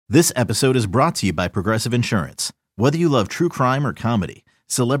This episode is brought to you by Progressive Insurance. Whether you love true crime or comedy,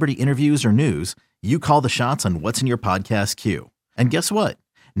 celebrity interviews or news, you call the shots on what's in your podcast queue. And guess what?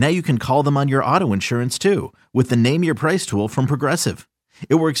 Now you can call them on your auto insurance too with the Name Your Price tool from Progressive.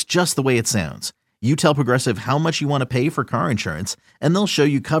 It works just the way it sounds. You tell Progressive how much you want to pay for car insurance, and they'll show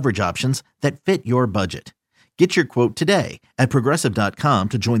you coverage options that fit your budget. Get your quote today at Progressive.com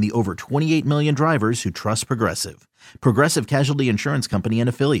to join the over 28 million drivers who trust Progressive. Progressive Casualty Insurance Company and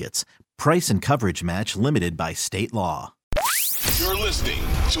Affiliates. Price and coverage match limited by state law. You're listening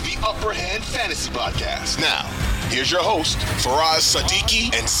to the Upper Hand Fantasy Podcast. Now, here's your host, Faraz Sadiki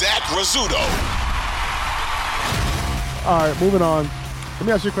and Zach Rizzuto. All right, moving on. Let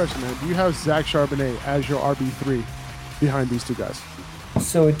me ask you a question, man. Do you have Zach Charbonnet as your RB3 behind these two guys?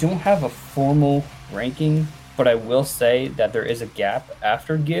 So I don't have a formal ranking, but I will say that there is a gap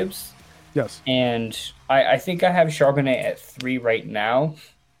after Gibbs. Yes. And I think I have Charbonnet at 3 right now,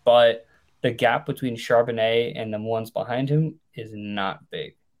 but the gap between Charbonnet and the ones behind him is not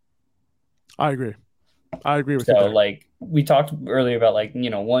big. I agree with you. So, there. like, we talked earlier about,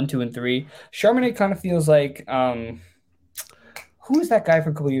 1, 2, and 3. Charbonnet kind of feels like, who was that guy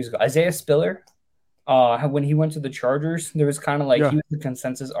from a couple years ago? Isaiah Spiller. When he went to the Chargers, there was kind of he was the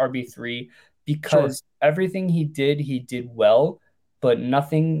consensus RB3 because everything he did well, but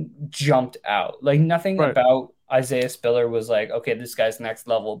nothing jumped out. Nothing about Isaiah Spiller was okay, this guy's next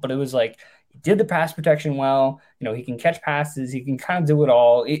level. But it was he did the pass protection well. He can catch passes. He can kind of do it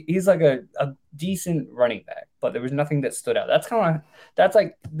all. He's a decent running back, but there was nothing that stood out. That's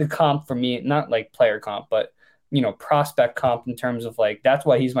the comp for me, not player comp, but prospect comp in terms of that's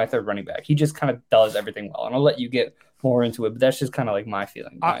why he's my third running back. He just kind of does everything well. And I'll let you get more into it, but that's just kind of my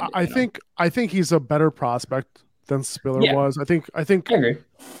feeling. I think he's a better prospect than Spiller was. I think I agree.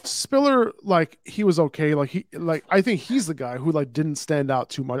 Spiller, he was okay. I think he's the guy who didn't stand out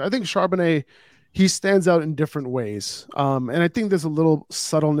too much. I think Charbonnet, he stands out in different ways. And I think there's a little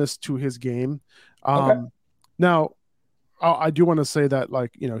subtleness to his game. Now I do want to say that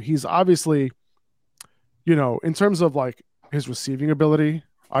he's obviously, in terms of his receiving ability,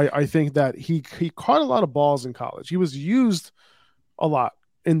 I think that he caught a lot of balls in college. He was used a lot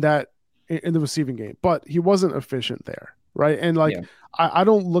in the receiving game, but he wasn't efficient there, right? And I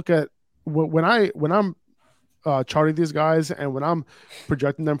don't look at when I'm charting these guys and when I'm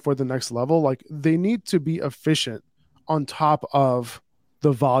projecting them for the next level, they need to be efficient on top of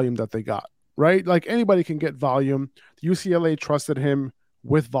the volume that they got, right? Anybody can get volume. UCLA trusted him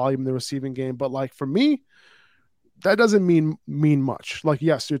with volume in the receiving game, but for me, that doesn't mean much.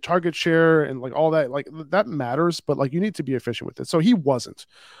 Yes, your target share and all that, that matters, but you need to be efficient with it. So he wasn't,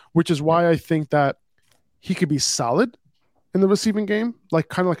 which is why I think that he could be solid in the receiving game, kind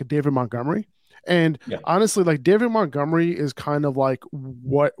of like a David Montgomery. And honestly, David Montgomery is kind of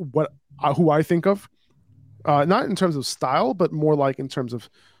who I think of, not in terms of style, but more in terms of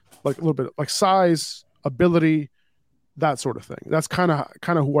a little bit size, ability, that sort of thing. That's kind of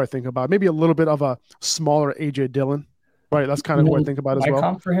who I think about. Maybe a little bit of a smaller AJ Dillon, right? That's kind of who I think about as well. My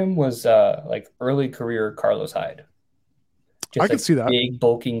comp for him was early career Carlos Hyde. I can see that. Big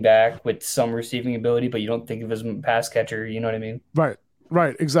bulking back with some receiving ability, but you don't think of him as a pass catcher. You know what I mean?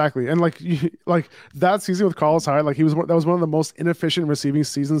 Right, exactly. And that season with Carlos Hyde, that was one of the most inefficient receiving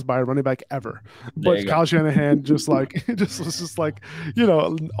seasons by a running back ever. But Kyle Shanahan just was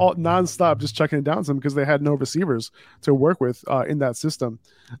nonstop just checking it down to them because they had no receivers to work with in that system.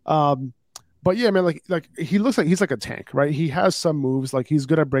 But yeah, man, he looks like he's like a tank, right? He has some moves, he's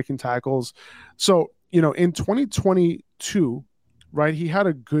good at breaking tackles. So in 2022, right, he had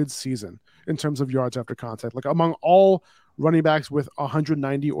a good season in terms of yards after contact. Among all running backs with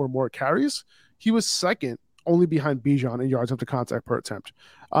 190 or more carries, he was second, only behind Bijan in yards after contact per attempt.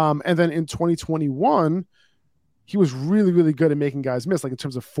 And then in 2021, he was really, really good at making guys miss, in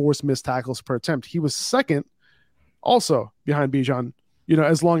terms of forced missed tackles per attempt. He was second, also behind Bijan,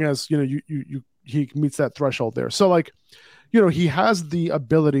 as long as he meets that threshold there. So he has the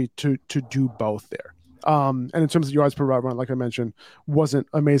ability to do both there. And in terms of yards per route run, like I mentioned, wasn't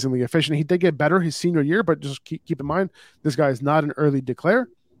amazingly efficient. He did get better his senior year, but just keep in mind, this guy is not an early declare.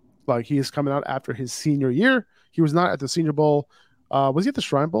 He is coming out after his senior year. He was not at the Senior Bowl. Was he at the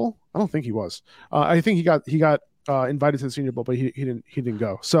Shrine Bowl? I don't think he was. I think he got invited to the Senior Bowl, but he didn't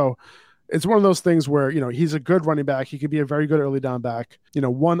go. So it's one of those things where he's a good running back. He could be a very good early down back.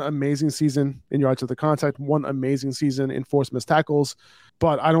 One amazing season in yards after contact, one amazing season in forced missed tackles.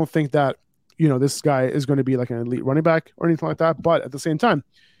 But I don't think that this guy is going to be an elite running back or anything like that. But at the same time,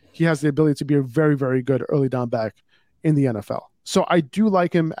 he has the ability to be a very, very good early down back in the NFL. So I do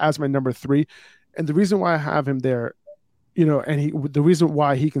like him as my number 3. And the reason why I have him there and the reason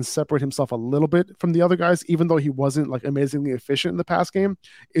why he can separate himself a little bit from the other guys, even though he wasn't like amazingly efficient in the pass game,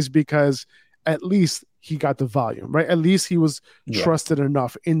 is because at least he got the volume, right? At least he was trusted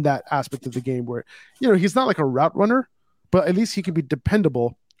enough in that aspect of the game where, he's not like a route runner, but at least he can be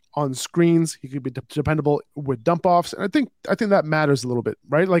dependable on screens. He could be dependable with dump offs. And I think that matters a little bit,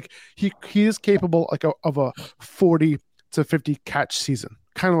 right? Like he is capable of a 40 to 50 catch season,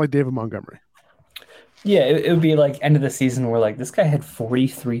 kind of like David Montgomery. Yeah, it would be like end of the season where like this guy had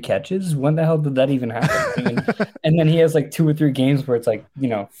 43 catches. When the hell did that even happen? And then he has like 2 or 3 games where it's like,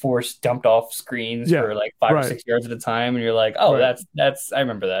 forced dumped off screens for like 5 or 6 yards at a time. And you're like, oh, that's I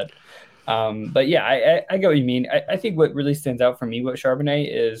remember that. But yeah, I get what you mean. I think what really stands out for me with Charbonnet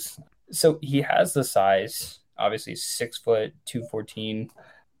is, so he has the size, obviously 6 foot, 214.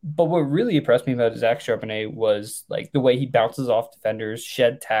 But what really impressed me about Zach Charbonnet was like the way he bounces off defenders,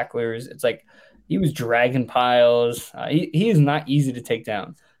 shed tacklers. It's like he was dragging piles. He is not easy to take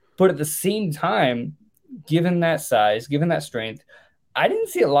down. But at the same time, given that size, given that strength, I didn't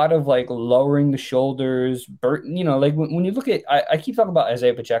see a lot of like lowering the shoulders. Like when you look at, I keep talking about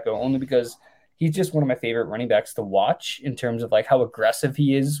Isaiah Pacheco only because he's just one of my favorite running backs to watch in terms of like how aggressive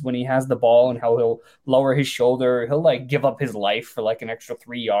he is when he has the ball and how he'll lower his shoulder. He'll like give up his life for like an extra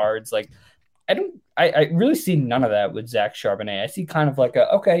 3 yards. Like I really see none of that with Zach Charbonnet. I see kind of like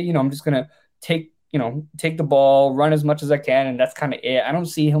I'm just going to take the ball, run as much as I can. And that's kind of it. I don't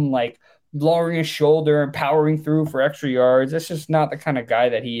see him like lowering his shoulder and powering through for extra yards. That's just not the kind of guy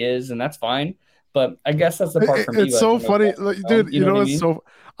that he is. And that's fine. But I guess that's the part for me. It's so funny, dude.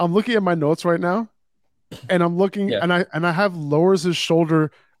 I'm looking at my notes right now, and I'm looking, and I have lowers his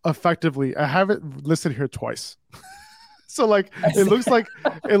shoulder effectively. I have it listed here twice. So like it looks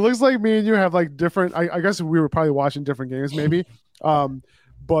like me and you have like different. I guess we were probably watching different games, maybe.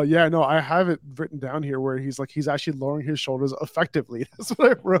 But yeah, no, I have it written down here where he's actually lowering his shoulders effectively. That's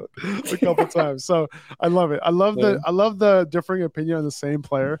what I wrote a couple times. So I love it. I love the differing opinion on the same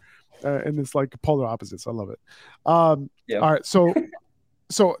player. And it's like polar opposites. I love it. All right.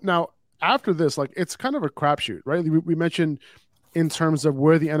 So now after this, like it's kind of a crapshoot, right? We mentioned in terms of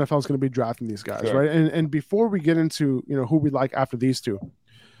where the NFL is going to be drafting these guys, right? And before we get into who we like after these two,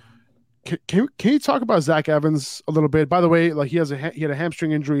 can you talk about Zach Evans a little bit? By the way, like he had a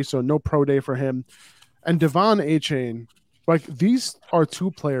hamstring injury, so no pro day for him. And Devon Achane, like these are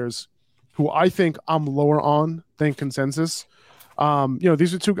 2 players who I think I'm lower on than consensus.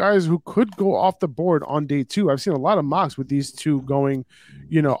 These are 2 guys who could go off the board on day 2. I've seen a lot of mocks with these 2 going,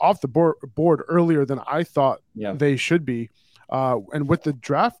 off the board earlier than I thought they should be. And with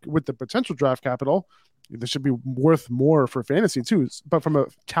the potential draft capital, they should be worth more for fantasy too. But from a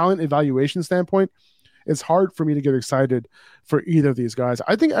talent evaluation standpoint, it's hard for me to get excited for either of these guys.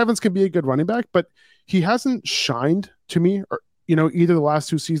 I think Evans can be a good running back, but he hasn't shined to me, or either the last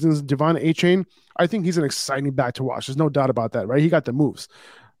 2 seasons. Devon Achane, I think he's an exciting back to watch. There's no doubt about that, right? He got the moves.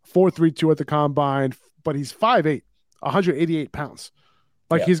 4.32 at the combine, but he's 5'8", 188 pounds.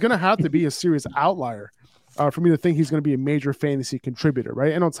 Like he's going to have to be a serious outlier for me to think he's going to be a major fantasy contributor,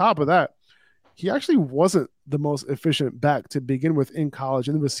 right? And on top of that, he actually wasn't the most efficient back to begin with in college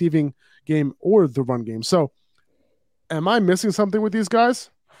in the receiving game or the run game. So am I missing something with these guys?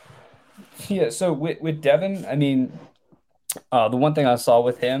 Yeah, so with Devin, I mean, the one thing I saw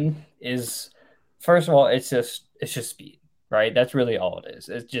with him is, first of all, it's just speed, right? That's really all it is.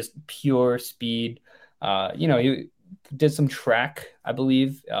 It's just pure speed. He did some track, I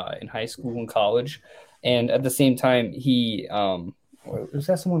believe, in high school and college. And at the same time, he was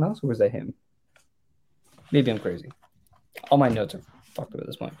that someone else or was that him? Maybe I'm crazy. All my notes are fucked up at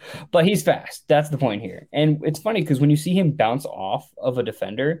this point. But he's fast. That's the point here. And it's funny because when you see him bounce off of a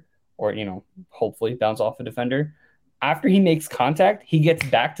defender, or, hopefully bounce off a defender, after he makes contact, he gets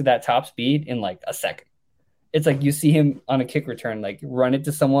back to that top speed in like a second. It's like you see him on a kick return, like run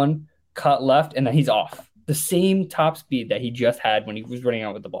into someone, cut left, and then he's off. The same top speed that he just had when he was running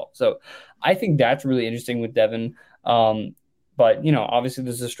out with the ball. So I think that's really interesting with Devin. But, obviously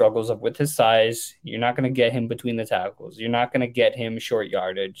there's the struggles of with his size. You're not going to get him between the tackles. You're not going to get him short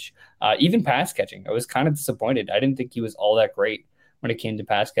yardage. Even pass catching. I was kind of disappointed. I didn't think he was all that great when it came to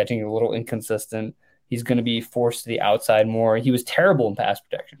pass catching. A little inconsistent. He's going to be forced to the outside more. He was terrible in pass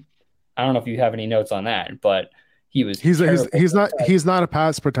protection. I don't know if you have any notes on that, but he's not a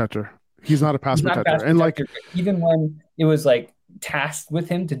pass protector. He's not a pass protector. And like even when it was like tasked with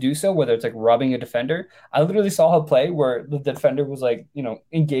him to do so, whether it's like rubbing a defender, I literally saw a play where the defender was like,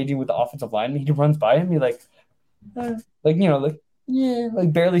 engaging with the offensive line, and he runs by him. He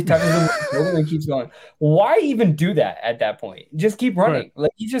barely touches him and keeps going. Why even do that at that point? Just keep running. Right.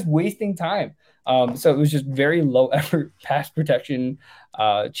 Like he's just wasting time. So it was just very low effort pass protection,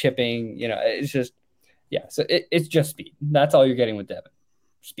 chipping. It's just So it's just speed. That's all you're getting with Devin.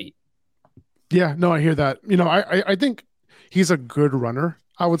 Speed. Yeah, no, I hear that. I think he's a good runner.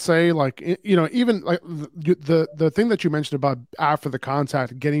 I would say, like, even like the thing that you mentioned about after the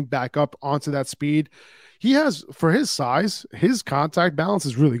contact, getting back up onto that speed, he has, for his size, his contact balance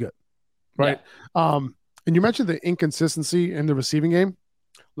is really good, right? Yeah. And you mentioned the inconsistency in the receiving game.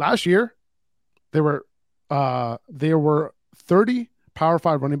 Last year, there were 30 Power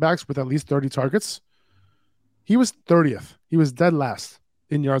 5 running backs with at least 30 targets. He was 30th. He was dead last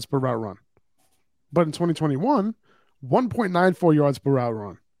in yards per route run. But in 2021, 1.94 yards per route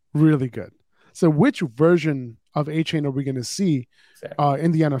run. Really good. So which version of A-Chain are we going to see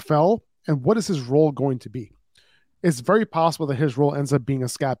in the NFL, and what is his role going to be? It's very possible that his role ends up being a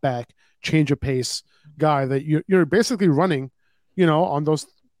scat back, change of pace guy that you're basically running, on those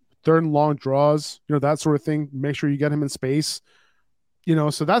third and long draws, that sort of thing. Make sure you get him in space.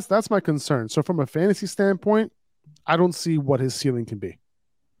 So that's my concern. So from a fantasy standpoint, I don't see what his ceiling can be.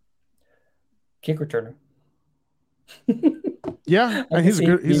 Kick returner. Yeah, and he's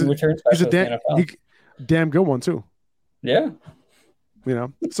a damn good one too. Yeah.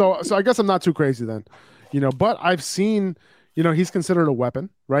 So I guess I'm not too crazy then. But I've seen, he's considered a weapon,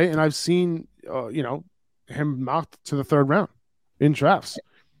 right? And I've seen him mocked to the third round in drafts.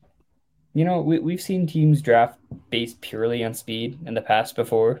 We've seen teams draft based purely on speed in the past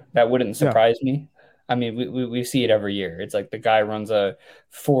before. That wouldn't surprise me. I mean, we see it every year. It's like the guy runs a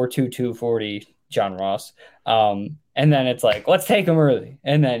 4.22 40, John Ross. And then it's like, let's take him early.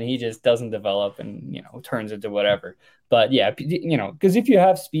 And then he just doesn't develop and, turns into whatever. But yeah, because if you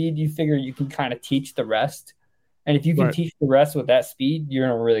have speed, you figure you can kind of teach the rest. And if you can teach the rest with that speed, you're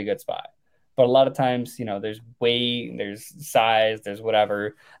in a really good spot. But a lot of times, there's weight, there's size, there's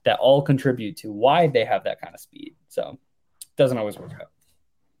whatever that all contribute to why they have that kind of speed. So it doesn't always work out.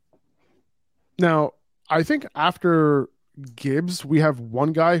 Now, I think after Gibbs, we have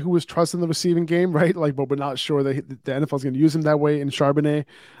one guy who was trusted in the receiving game, right? Like, but we're not sure that the NFL is going to use him that way in Charbonnet.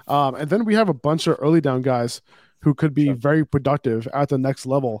 And then we have a bunch of early down guys who could be very productive at the next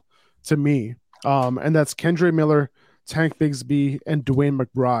level to me. And that's Kendre Miller, Tank Bigsby, and Dwayne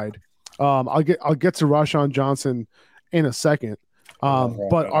McBride. I'll get to Rashawn Johnson in a second.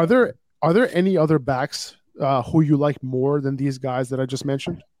 But are there any other backs who you like more than these guys that I just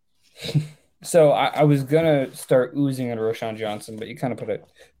mentioned? So I was going to start oozing at Rashawn Johnson, but you kind of put a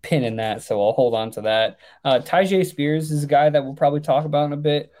pin in that, so I'll hold on to that. Tyjae Spears is a guy that we'll probably talk about in a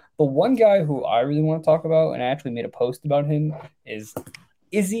bit. But one guy who I really want to talk about, and I actually made a post about him, is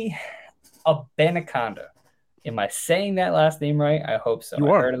Izzy Abanikanda. Am I saying that last name right? I hope so.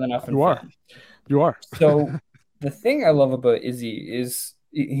 I heard it enough. You are. So the thing I love about Izzy is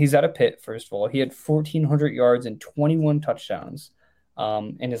he's at a Pitt, first of all. He had 1,400 yards and 21 touchdowns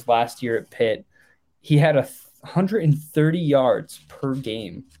in his last year at Pitt. He had 130 yards per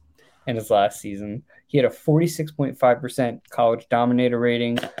game in his last season. He had a 46.5% college dominator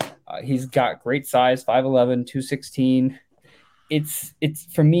rating. He's got great size, 5'11", 216. It's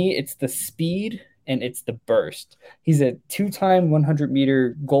for me, it's the speed and it's the burst. He's a 2-time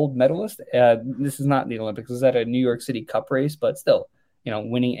 100-meter gold medalist. This is not the Olympics. This is at a New York City Cup race, but still,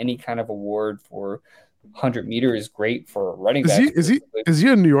 winning any kind of award for 100 meter is great for running back. Is he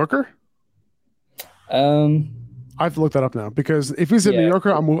a New Yorker? I have to look that up now because if he's a New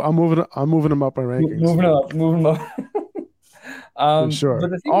Yorker, I'm moving him up in rankings. Moving him up. Sure.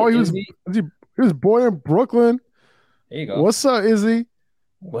 He was born in Brooklyn. There you go. What's up, Izzy?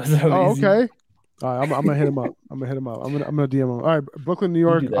 What's up, Izzy? Okay. All right, I'm gonna hit him up. I'm gonna DM him. All right, Brooklyn, New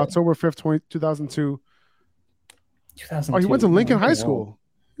York, October 5th, 2002. 2002. Oh, he went to Lincoln High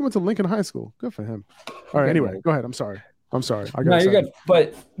School. Good for him. All right. Anyway, go ahead. I'm sorry. No, you're good.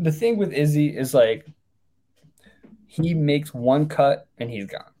 But the thing with Izzy is like he makes one cut and he's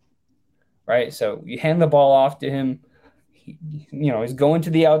gone. Right. So you hand the ball off to him. He's going to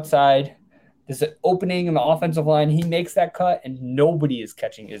the outside. There's an opening in the offensive line. He makes that cut and nobody is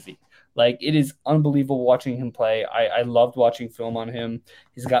catching Izzy. Like, it is unbelievable watching him play. I loved watching film on him.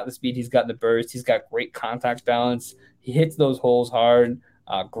 He's got the speed. He's got the burst. He's got great contact balance. He hits those holes hard.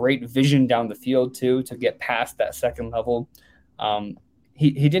 Great vision down the field, too, to get past that second level.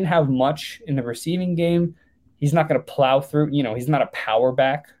 He didn't have much in the receiving game. He's not going to plow through. He's not a power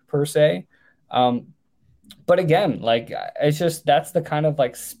back, per se. But again, like, it's just that's the kind of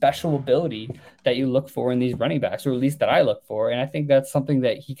like special ability that you look for in these running backs, or at least that I look for. And I think that's something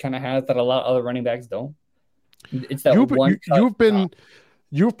that he kind of has that a lot of other running backs don't. It's that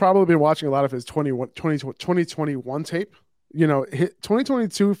you've probably been watching a lot of his 2021 tape.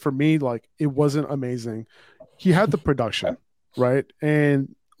 2022 for me, like it wasn't amazing. He had the production, right?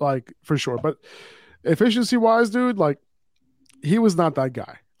 And like for sure, but efficiency wise, dude, like he was not that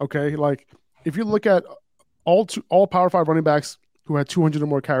guy. Okay, like if you look at all Power Five running backs who had 200 or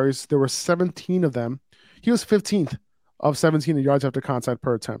more carries, there were 17 of them. He was 15th of 17 in yards after contact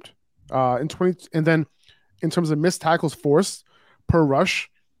per attempt. And then in terms of missed tackles forced per rush,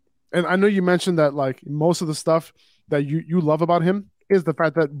 and I know you mentioned that like most of the stuff that you love about him is the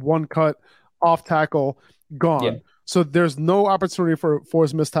fact that one cut off tackle gone. Yeah. So there's no opportunity for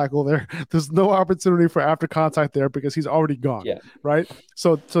forced missed tackle there. There's no opportunity for after contact there because he's already gone. Yeah. Right.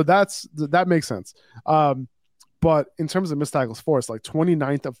 So that makes sense. But in terms of missed tackles forced, like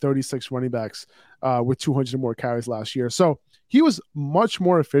 29th of 36 running backs with 200 or more carries last year. So he was much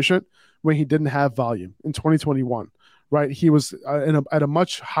more efficient when he didn't have volume in 2021. Right, he was at a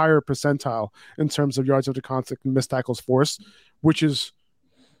much higher percentile in terms of yards after contact and missed tackles forced, which is,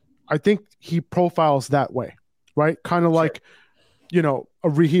 I think he profiles that way, right? Kind of like, a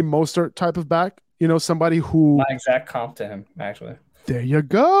Raheem Mostert type of back, somebody who. My exact comp to him, actually. There you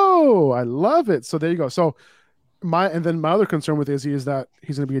go. I love it. So there you go. So my other concern with Izzy is that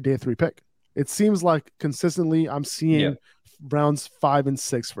he's going to be a day 3 pick. It seems like consistently I'm seeing rounds 5 and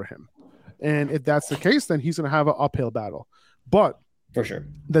 6 for him. And if that's the case, then he's going to have an uphill battle. But for sure,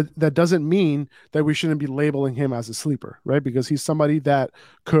 that doesn't mean that we shouldn't be labeling him as a sleeper, right? Because he's somebody that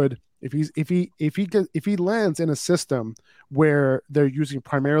could, if he lands in a system where they're using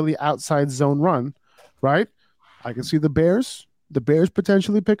primarily outside zone run, right? I can see the Bears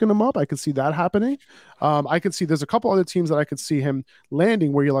potentially picking him up. I could see that happening. I could see there's a couple other teams that I could see him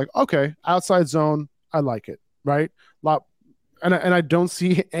landing where you're like, okay, outside zone, I like it, right? And I don't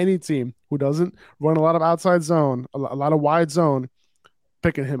see any team who doesn't run a lot of outside zone, a lot of wide zone,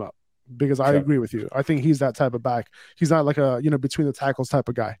 picking him up, because I agree with you. I think he's that type of back. He's not like a between the tackles type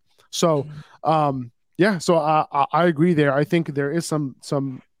of guy. So so I agree there. I think there is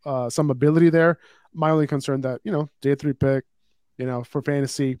some ability there. My only concern that day 3 pick, for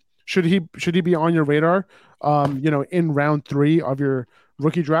fantasy, should he be on your radar? In round 3 of your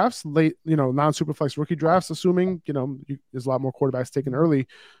rookie drafts, late, non-superflex rookie drafts, assuming, there's a lot more quarterbacks taken early.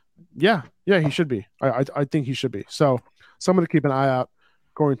 Yeah, he should be. I think he should be. So someone to keep an eye out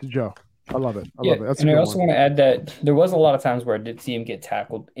going to Joe. I love it. I love it. That's and I also want to add that there was a lot of times where I did see him get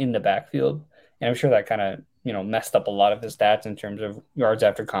tackled in the backfield. And I'm sure that kind of, messed up a lot of his stats in terms of yards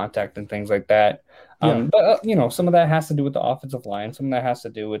after contact and things like that. But, some of that has to do with the offensive line. Some of that has to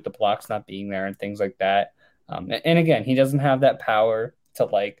do with the blocks not being there and things like that. And again, he doesn't have that power to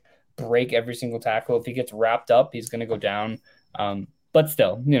like break every single tackle. If he gets wrapped up, he's going to go down. But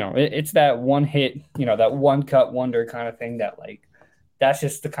still, it's that one hit, that one cut wonder kind of thing that like, that's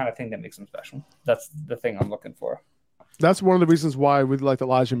just the kind of thing that makes him special. That's the thing I'm looking for. That's one of the reasons why we liked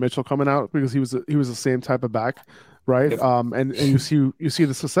Elijah Mitchell coming out, because he was the same type of back, right? Yep. And you see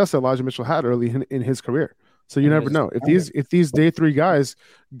the success that Elijah Mitchell had early in his career. So you never know if these day 3 guys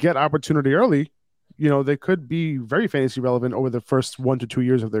get opportunity early, they could be very fantasy relevant over the first 1 to 2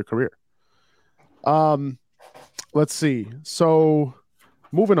 years of their career. Let's see. So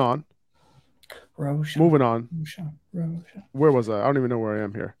moving on. Roshan. Where was I? I don't even know where I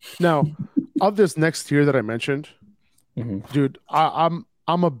am here. Now, of this next tier that I mentioned, dude, I'm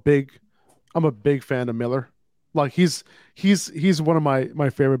a big fan of Miller. Like he's one of my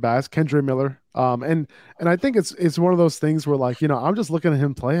favorite backs, Kendre Miller. And I think it's one of those things where like, I'm just looking at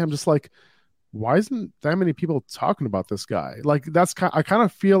him play. I'm just like, why isn't that many people talking about this guy? Like I kind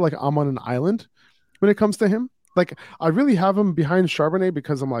of feel like I'm on an island when it comes to him. Like I really have him behind Charbonnet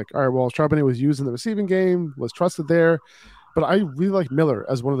because I'm like, all right, well, Charbonnet was used in the receiving game, was trusted there, but I really like Miller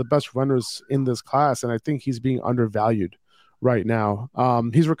as one of the best runners in this class, and I think he's being undervalued right now.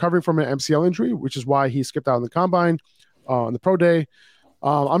 He's recovering from an MCL injury, which is why he skipped out in the combine, on the pro day.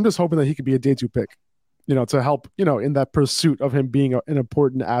 I'm just hoping that he could be a day 2 pick, to help, in that pursuit of him being an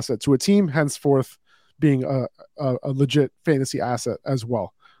important asset to a team, henceforth being a legit fantasy asset as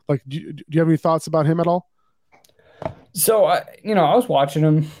well. Like, do you have any thoughts about him at all? So, I was watching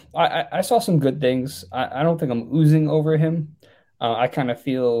him. I saw some good things. I don't think I'm oozing over him. I kind of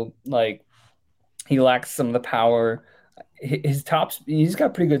feel like he lacks some of the power. He's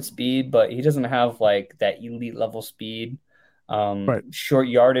got pretty good speed, but he doesn't have like that elite level speed. Right. Short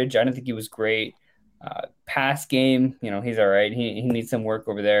yardage, I don't think he was great. Pass game, he's all right. He needs some work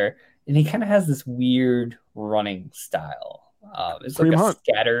over there. And he kind of has this weird running style. It's like a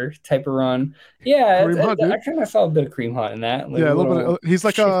scatter type of run. Yeah, I kind of saw a bit of Kareem Hunt in that. Like a little bit. He's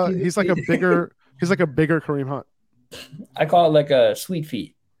like a bigger Kareem Hunt. I call it like a sweet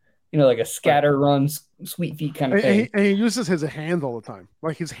feet. like a scatter run, sweet feet kind of thing. And he uses his hands all the time.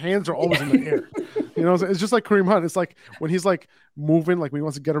 Like his hands are always in the air. It's just like Kareem Hunt. It's like when he's like moving, like when he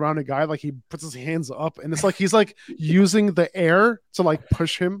wants to get around a guy, like he puts his hands up, and it's like he's like using the air to like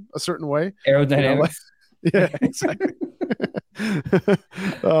push him a certain way. Aerodynamics. Yeah, exactly.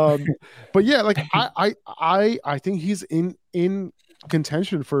 But yeah, like I think he's in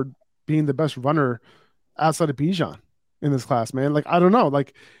contention for being the best runner outside of Bijan in this class, man. Like I don't know,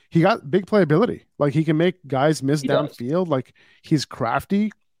 like he got big playability. Like he can make guys miss downfield. Like he's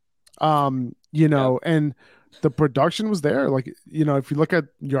crafty. And the production was there. Like if you look at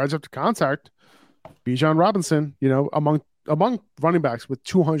yards after contact, Bijan Robinson, among running backs with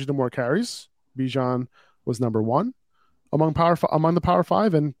 200 or more carries, Bijan was number one among the Power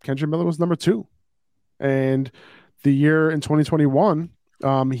Five, and Kendrick Miller was number two. And the year in 2021,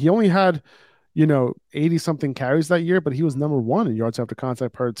 he only had 80 something carries that year, but he was number one in yards after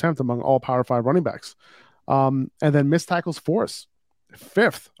contact per attempt among all Power Five running backs. And then missed tackles force,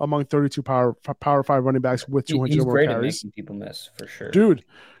 fifth among 32 Power Five running backs with 200 or more carries. He's great at making people miss, for sure, dude.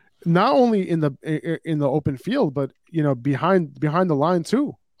 Not only in the open field, but behind the line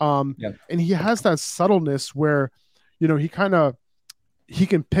too. And he has that subtleness where he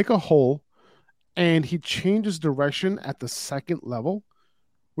can pick a hole and he changes direction at the second level,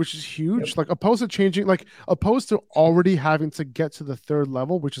 which is huge. Like opposed to already having to get to the third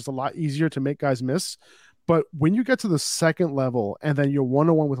level, which is a lot easier to make guys miss. But when you get to the second level and then you're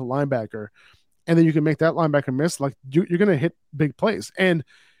one-on-one with a linebacker, and then you can make that linebacker miss, like you're going to hit big plays. And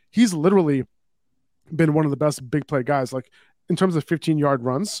he's literally been one of the best big play guys. Like in terms of 15-yard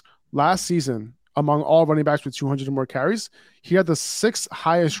runs last season, among all running backs with 200 or more carries, he had the sixth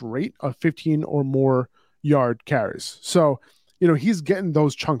highest rate of 15 or more yard carries. So, he's getting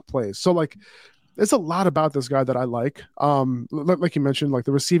those chunk plays. So like, there's a lot about this guy that I like. Like you mentioned, like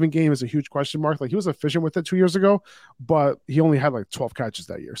the receiving game is a huge question mark. Like he was efficient with it 2 years ago, but he only had like 12 catches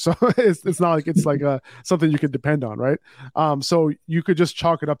that year. So it's not like it's like something you could depend on, right? So you could just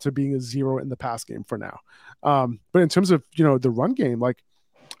chalk it up to being a zero in the pass game for now. But in terms of, the run game, like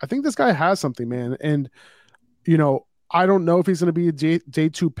I think this guy has something, man. And, I don't know if he's going to be a day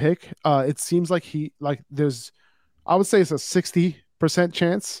two pick. It seems like I would say it's a 60%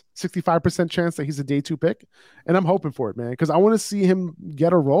 chance, 65% chance that he's a day two pick. And I'm hoping for it, man, because I want to see him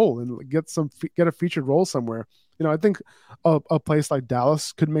get a role and get a featured role somewhere. I think a place like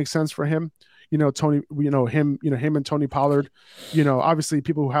Dallas could make sense for him. Tony, him and Tony Pollard, obviously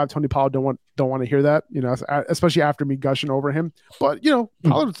people who have Tony Pollard don't want to hear that, especially after me gushing over him. But,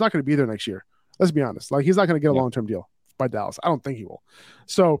 Pollard's not going to be there next year. Let's be honest. Like he's not going to get a long-term deal by Dallas. I don't think he will.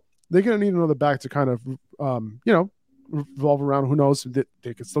 So they're going to need another back to kind of, revolve around. Who knows?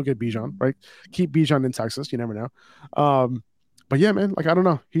 They could still get Bijan, right? Keep Bijan in Texas. You never know. But yeah, man, like, I don't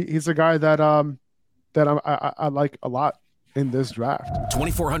know. He's a guy that I like a lot in this draft.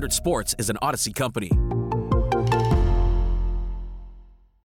 2400 Sports is an Odyssey company.